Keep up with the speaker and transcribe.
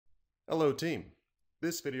Hello team!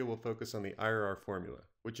 This video will focus on the IRR formula,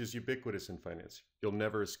 which is ubiquitous in finance. You'll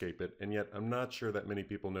never escape it, and yet I'm not sure that many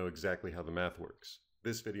people know exactly how the math works.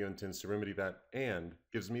 This video intends to remedy that and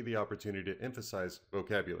gives me the opportunity to emphasize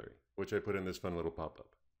vocabulary, which I put in this fun little pop-up.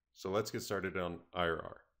 So let's get started on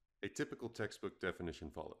IRR. A typical textbook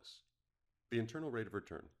definition follows. The internal rate of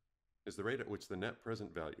return is the rate at which the net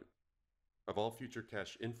present value of all future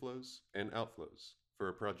cash inflows and outflows for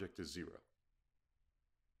a project is zero.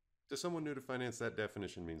 To someone new to finance, that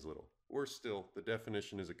definition means little. Worse still, the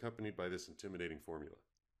definition is accompanied by this intimidating formula.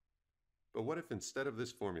 But what if instead of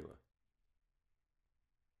this formula,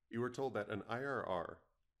 you were told that an IRR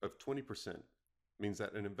of 20% means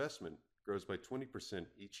that an investment grows by 20%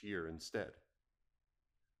 each year instead?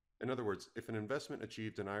 In other words, if an investment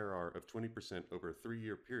achieved an IRR of 20% over a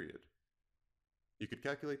 3-year period, you could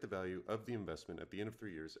calculate the value of the investment at the end of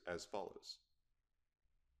 3 years as follows.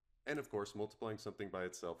 And of course, multiplying something by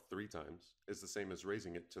itself 3 times is the same as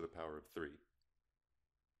raising it to the power of 3.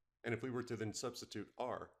 And if we were to then substitute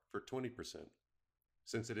R for 20%,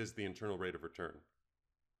 since it is the internal rate of return,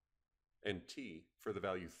 and T for the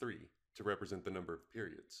value 3 to represent the number of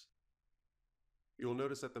periods, you will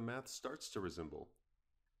notice that the math starts to resemble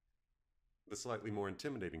the slightly more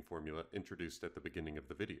intimidating formula introduced at the beginning of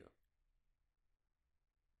the video.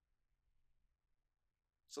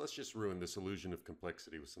 So let's just ruin this illusion of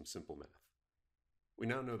complexity with some simple math. We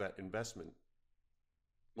now know that investment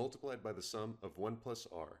multiplied by the sum of 1 plus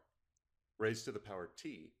R raised to the power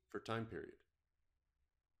T for time period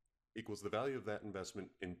equals the value of that investment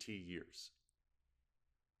in T years.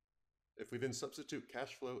 If we then substitute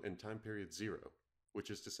cash flow in time period 0, which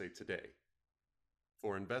is to say today,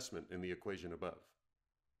 for investment in the equation above,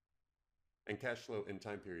 and cash flow in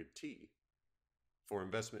time period T for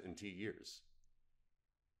investment in T years,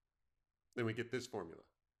 then we get this formula,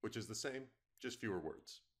 which is the same, just fewer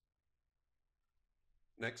words.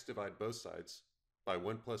 Next, divide both sides by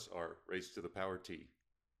 1 plus R raised to the power T,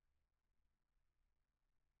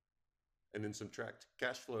 and then subtract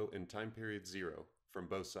cash flow in time period 0 from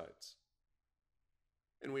both sides.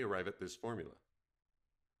 And we arrive at this formula.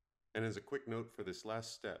 And as a quick note for this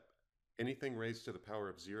last step, anything raised to the power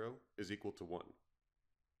of 0 is equal to 1.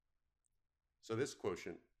 So this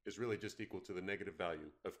quotient is really just equal to the negative value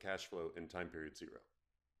of cash flow in time period 0,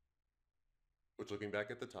 which, looking back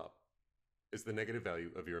at the top, is the negative value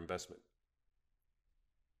of your investment.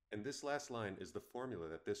 And this last line is the formula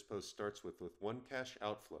that this post starts with 1 cash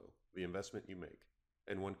outflow, the investment you make,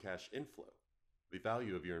 and 1 cash inflow, the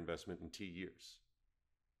value of your investment in T years.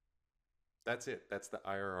 That's it. That's the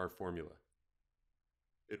IRR formula.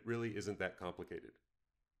 It really isn't that complicated.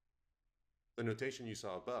 The notation you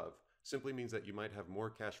saw above simply means that you might have more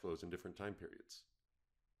cash flows in different time periods,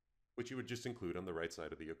 which you would just include on the right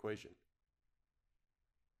side of the equation.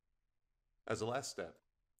 As a last step,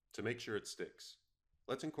 to make sure it sticks,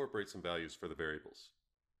 let's incorporate some values for the variables.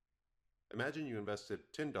 Imagine you invested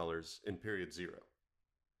 $10 in period 0,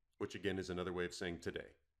 which again is another way of saying today,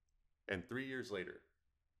 and 3 years later,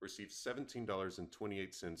 received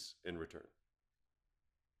 $17.28 in return.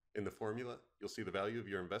 In the formula, you'll see the value of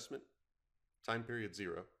your investment, time period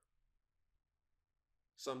 0,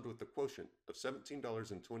 summed with the quotient of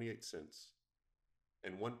 $17.28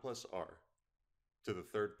 and 1 plus R to the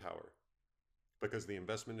 3rd power, because the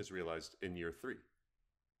investment is realized in year 3.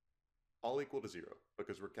 All equal to 0,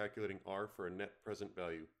 because we're calculating R for a net present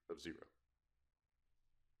value of 0.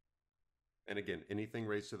 And again, anything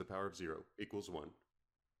raised to the power of 0 equals 1.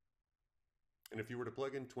 And if you were to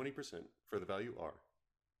plug in 20% for the value R,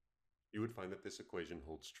 you would find that this equation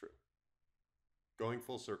holds true. Going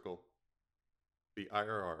full circle, the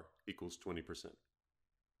IRR equals 20%.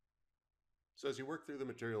 So as you work through the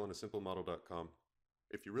material on asimplemodel.com,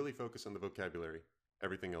 if you really focus on the vocabulary,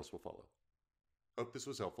 everything else will follow. Hope this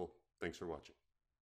was helpful. Thanks for watching.